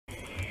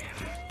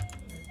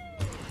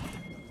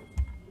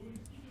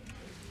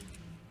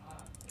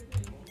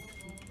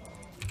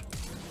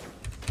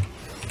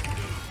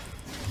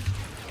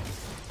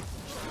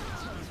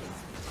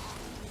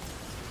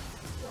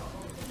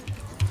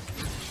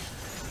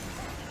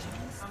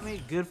I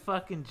mean, good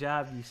fucking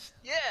job, you.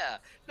 Yeah.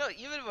 No,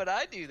 even when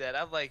I do that,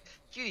 I'm like,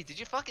 Judy, did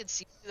you fucking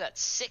see that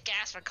sick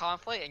ass for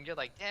conflict? And you're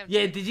like, damn.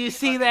 Yeah, dude, did you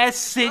see fucking that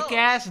sick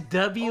ass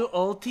W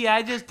ulti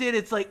I just did?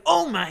 It's like,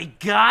 oh my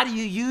god,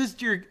 you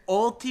used your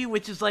ulti,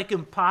 which is like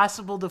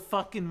impossible to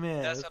fucking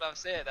miss. That's what I'm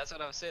saying. That's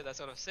what I'm saying. That's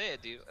what I'm saying,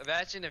 dude.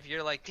 Imagine if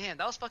you're like, damn,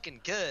 that was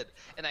fucking good,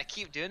 and I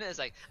keep doing it. It's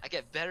like I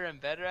get better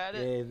and better at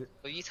it. Yeah,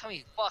 But you tell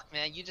me, fuck,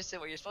 man, you just did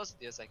what you're supposed to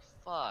do. It's like,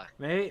 fuck.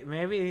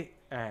 maybe.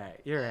 All right,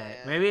 you're right.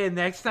 Yeah. Maybe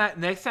next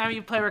time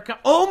you play Recon.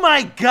 Oh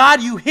my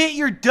god, you hit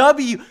your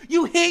W.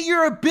 You hit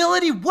your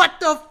ability. What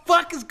the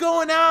fuck is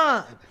going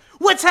on?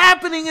 What's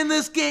happening in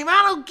this game?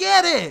 I don't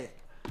get it.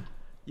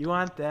 You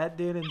want that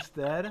dude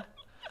instead?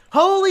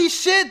 Holy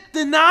shit,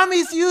 the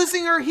Nami's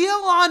using her heal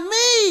on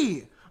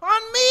me!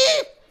 On me?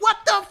 What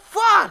the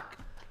fuck?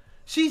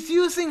 She's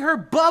using her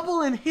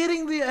bubble and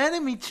hitting the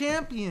enemy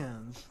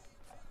champions.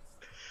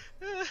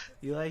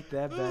 You like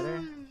that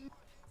better?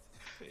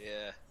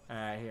 Yeah.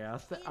 Alright, here,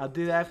 I'll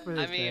do that for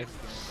this next game.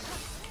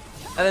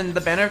 And then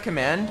the banner of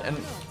command, and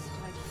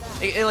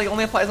it like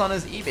only applies on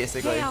his E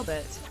basically. Hey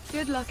Albert,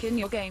 good luck in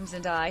your games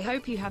and I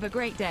hope you have a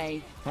great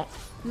day. Oh.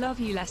 Love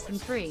you less than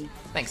 3.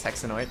 Thanks,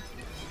 Hexanoid.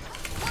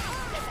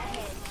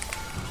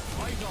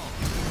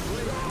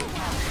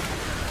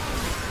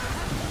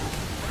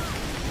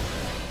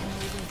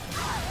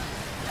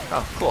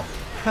 Oh, cool.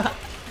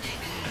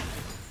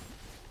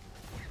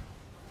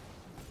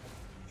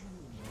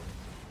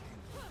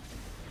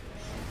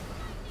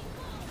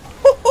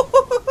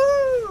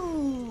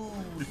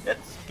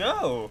 Let's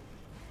go.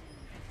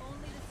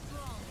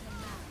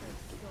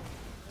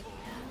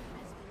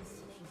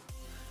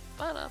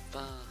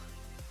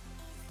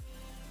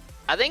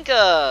 I think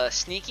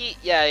Sneaky,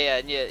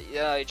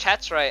 yeah,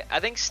 chat's right. I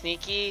think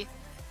Sneaky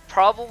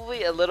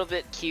probably a little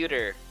bit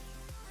cuter.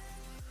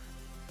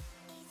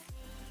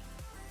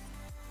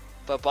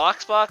 But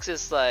BoxBox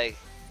is like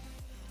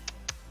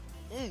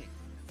Hey,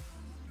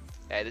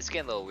 this is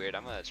getting a little weird.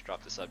 I'm gonna just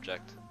drop the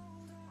subject.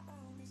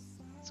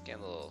 It's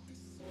getting a little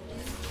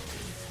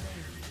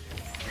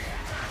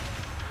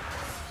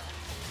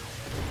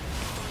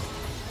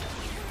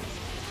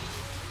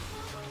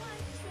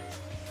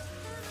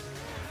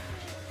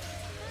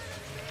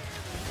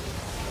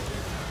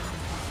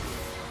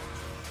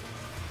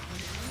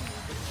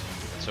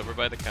It's over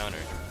by the counter.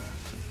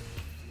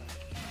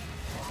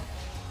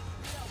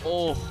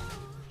 Oh,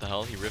 the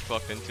hell? He rift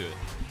walked into it.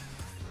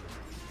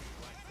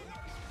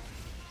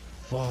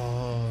 Fuck.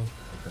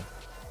 Okay.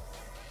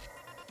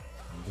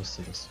 Let's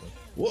see this one.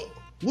 What?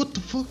 What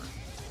the fuck?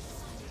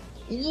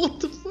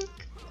 What the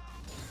fuck?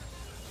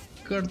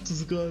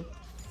 Cartus God.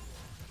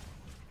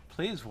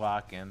 Please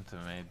walk into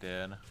me,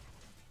 dude.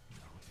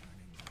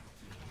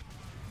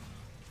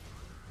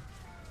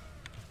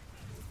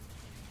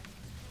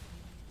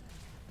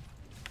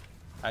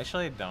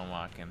 Actually, don't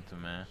walk into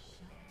me.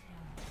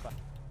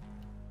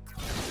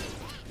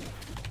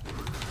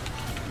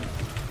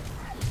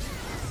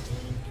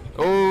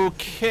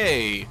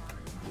 Okay.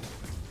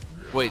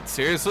 Wait,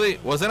 seriously?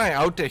 Wasn't I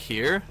out to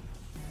here?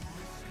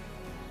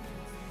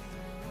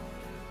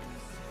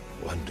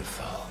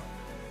 Wonderful.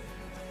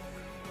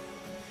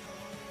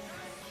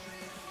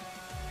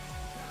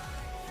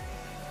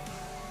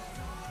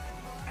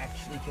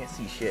 Actually can't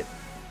see shit.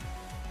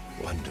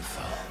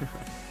 Wonderful.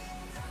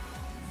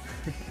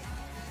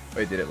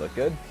 Wait, did it look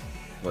good?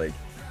 Like,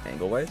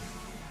 angle-wise?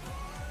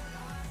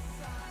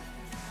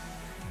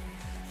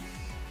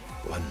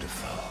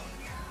 Wonderful.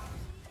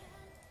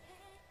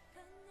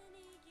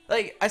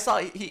 Like, I saw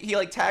he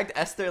like tagged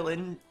Esther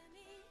Lynn.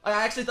 I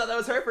actually thought that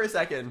was her for a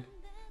second.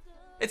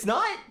 It's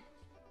not!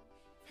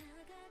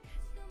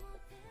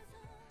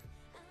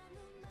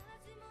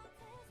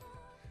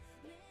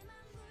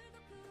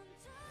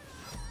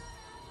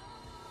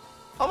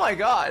 Oh my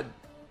god!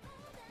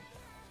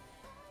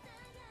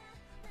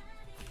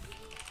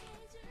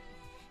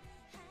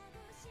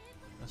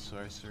 A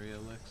sorcery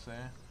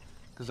elixir.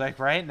 Cause like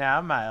right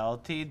now my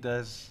ulti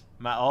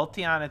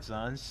on its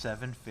own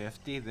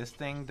 750. This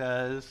thing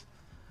does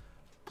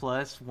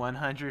plus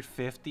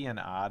 150 in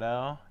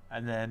auto,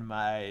 and then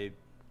my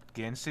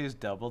Ginsu's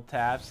double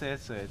taps it,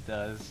 so it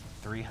does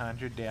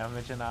 300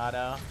 damage in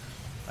auto.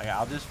 Like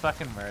I'll just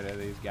fucking murder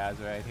these guys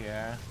right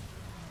here.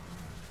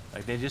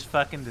 Like they just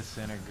fucking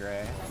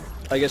disintegrate.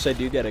 I guess I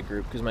do get a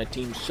group because my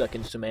team's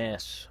sucking some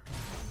ass.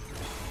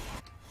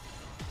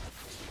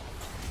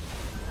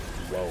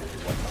 Whoa,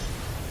 what the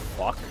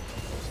fuck?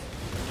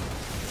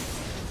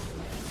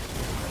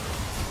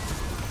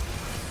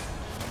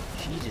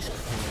 Jesus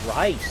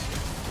Christ.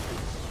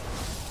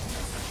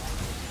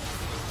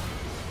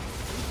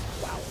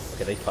 Wow,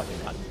 okay, they fucking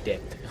got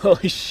dicked.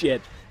 Holy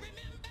shit.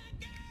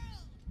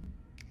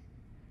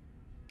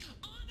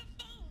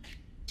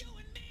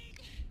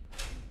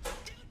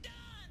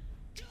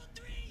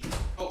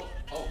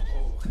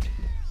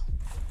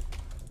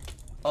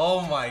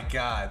 Oh my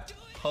god.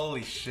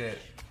 Holy shit.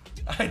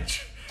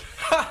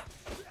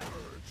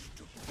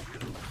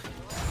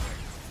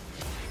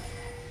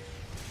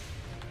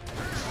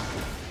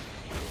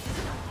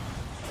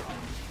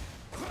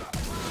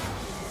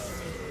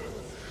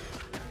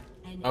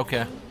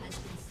 Okay. I'm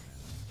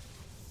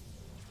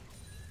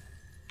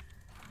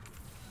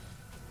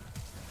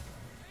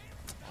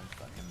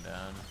fucking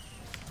done.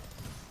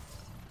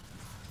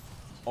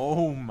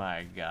 Oh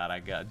my god, I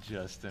got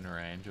just in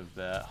range of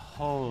that.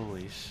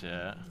 Holy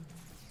shit.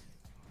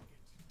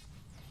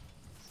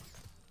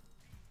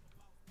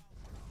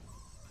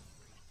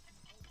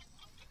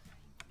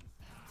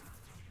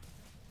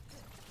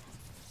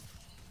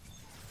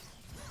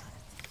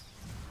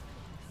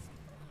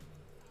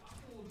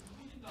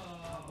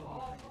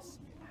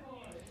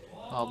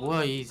 아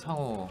뭐야 이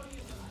상어.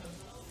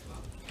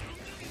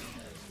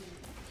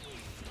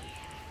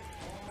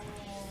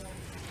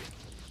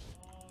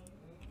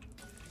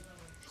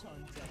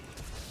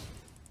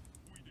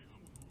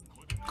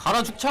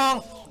 가라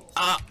죽창.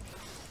 아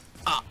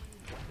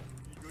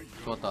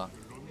좋았다.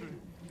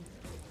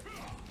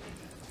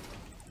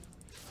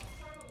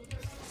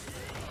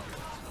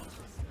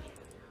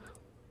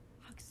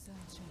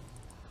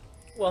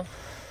 Well,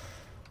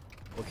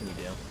 what can you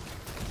do?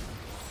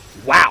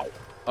 Wow!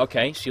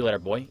 Okay, see you later,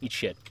 boy. Eat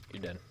shit.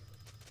 You're dead.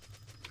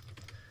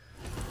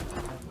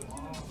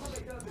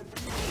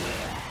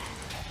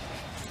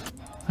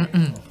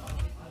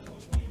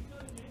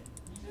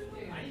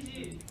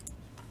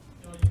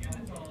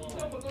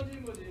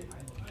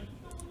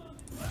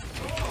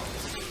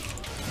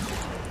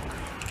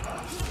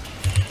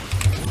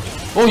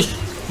 오이씨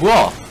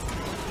뭐야?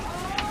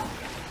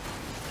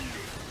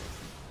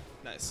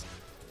 Nice.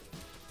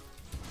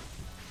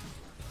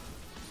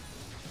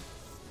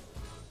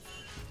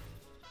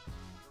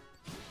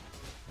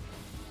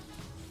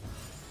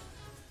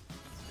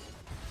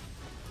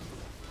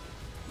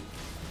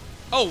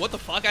 Oh, what the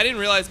fuck? I didn't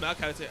realize Malk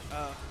had it.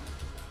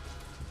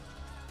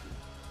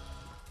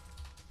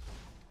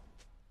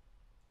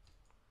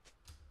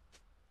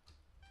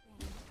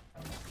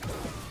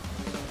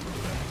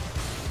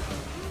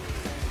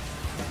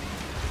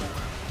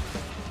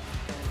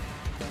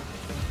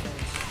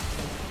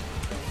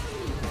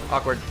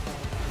 Awkward.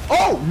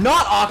 Oh,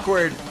 not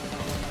awkward.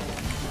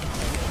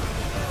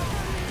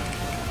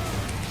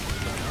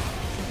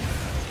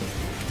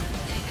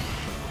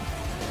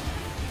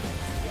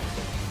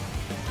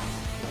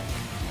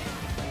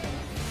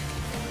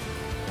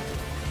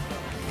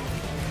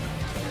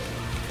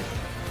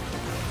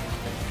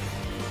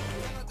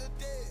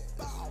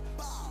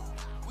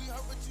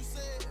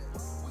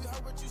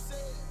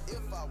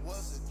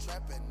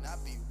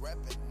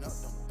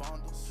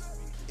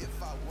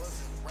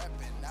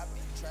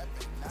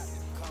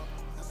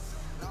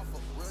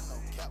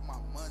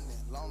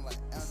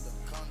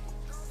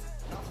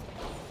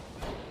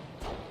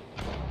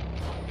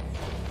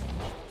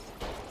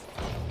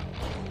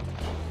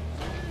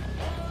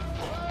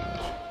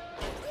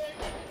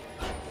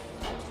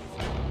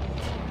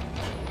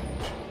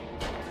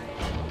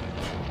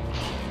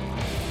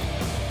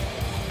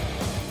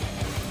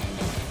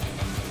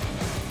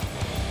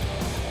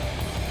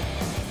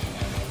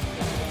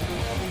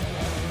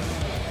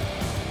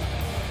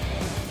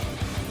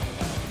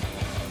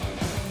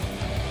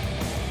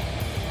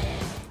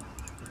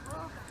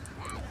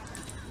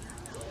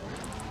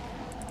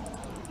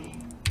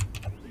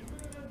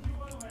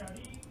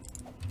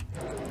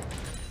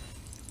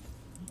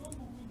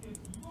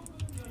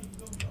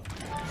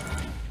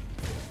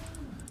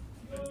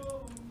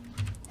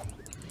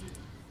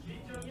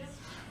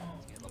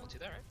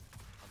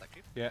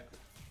 Yeah.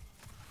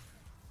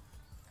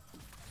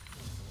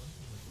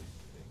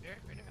 Here,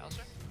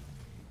 Alistair.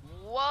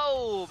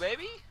 Whoa,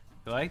 baby!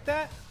 You like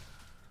that?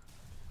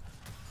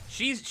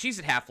 She's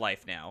at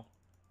half-life now.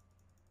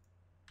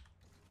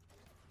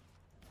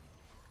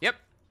 Yep.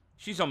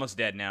 She's almost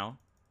dead now.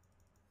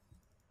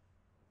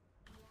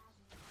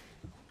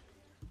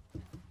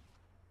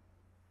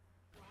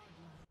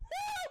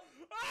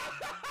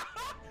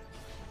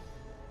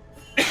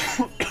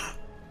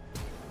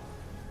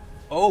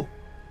 Oh.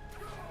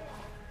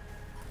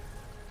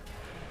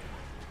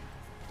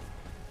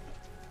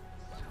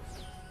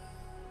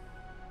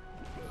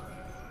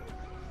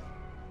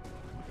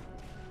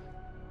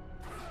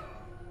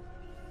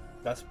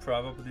 That's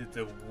probably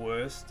the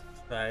worst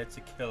try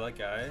to kill a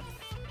guy.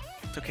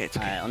 It's okay, it's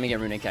okay. Alright, let me get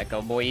Runic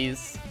Echo,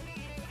 boys.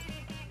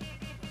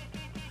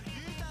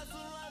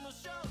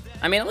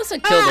 I mean, at least I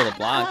killed all the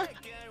block.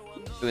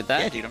 With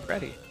that? Yeah, dude, I'm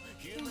ready.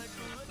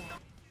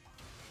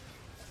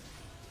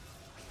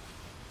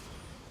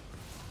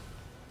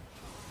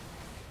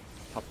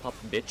 Pop, pop,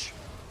 bitch.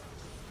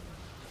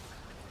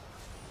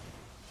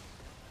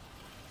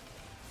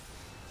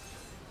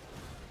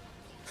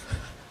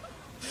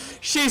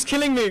 She's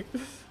killing me!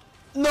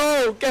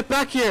 No! Get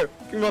back here!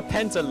 Give me my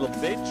penta, little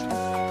bitch.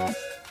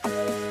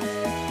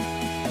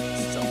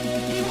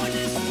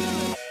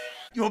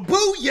 Yo,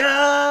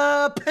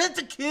 booyah!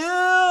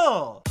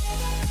 Pentakill!